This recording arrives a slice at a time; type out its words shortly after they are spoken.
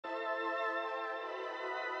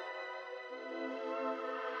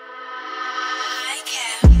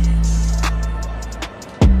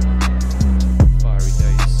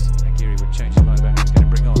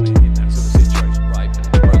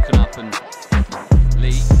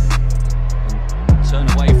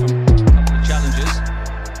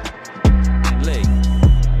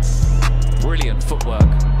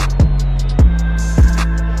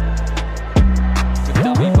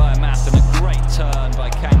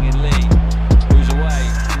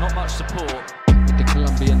support. With the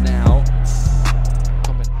Colombian now.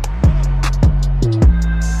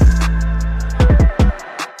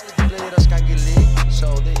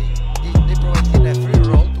 So they provide a free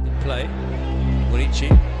role to Play. Murici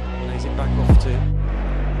lays it back off to.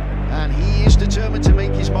 And he is determined to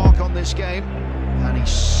make his mark on this game. And he's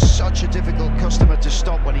such a difficult customer to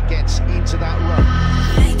stop when he gets into that run.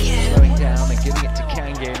 Slowing down and giving it to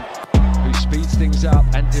Kang-In, who speeds things up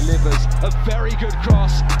and delivers a very good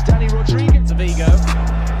cross. Danny Rodriguez. To Vigo.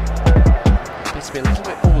 Needs to be a little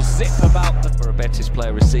bit more zip about them. Where a Betis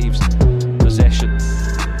player receives possession.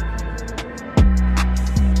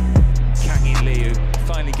 Kang-In who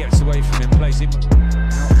finally gets away from him, plays him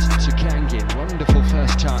Out to Kang-In, wonderful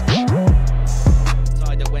first touch.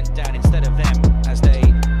 side that went down instead of them as they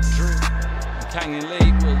drew. Kang-In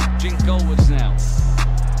will jink goalwards now.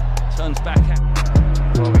 Turns back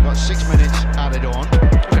out. Well, we've got 6 minutes added on.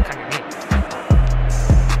 The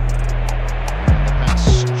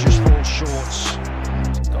pass just falls short.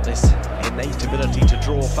 He's got this innate ability to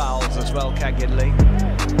draw fouls as well, Kang-In.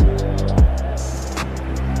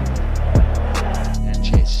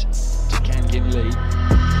 Sanchez to Kang-In.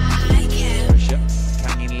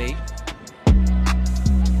 Kang-In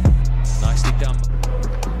nicely done.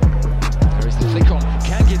 There is the flick on.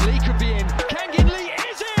 Kang-In could be in. Kang-In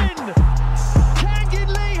is in! Kang-In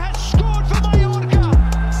has scored for Mallorca!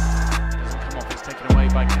 Doesn't come off, it's taken away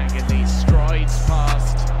by Kang-In. Strides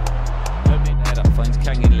past. Head up finds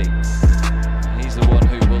Kang-In. He's the one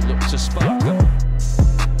who will look to spark them.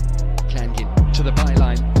 Kang-In to the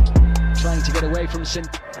byline, trying to get away from Sin.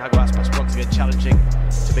 Thiago Aspas once again challenging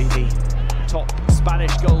to be the top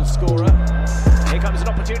Spanish goal scorer. Here comes an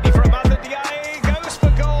opportunity for Amanda Diaye. Goes for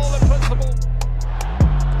goal and puts the ball.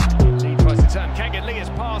 Lee tries to turn. Kang-In has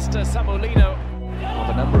passed Samolino. Of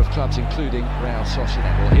a number of clubs, including Real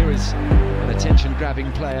Sociedad. Well, here is an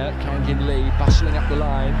attention-grabbing player, Kang-In bustling up the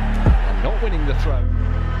line and not winning the throw.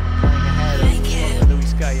 Playing ahead of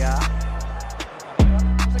Luis Gaya.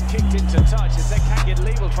 Kicked into touch as then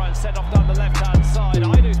Kang-In will try and set off down the left-hand side.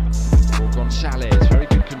 Ball Gonzalez, very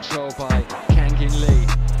good control by Kang-In.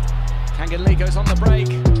 Kang-In goes on the break.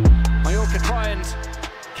 Mallorca try and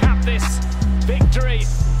cap this victory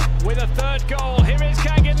with a third goal. Here is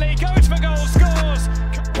Kang-In, goes for goal, scores.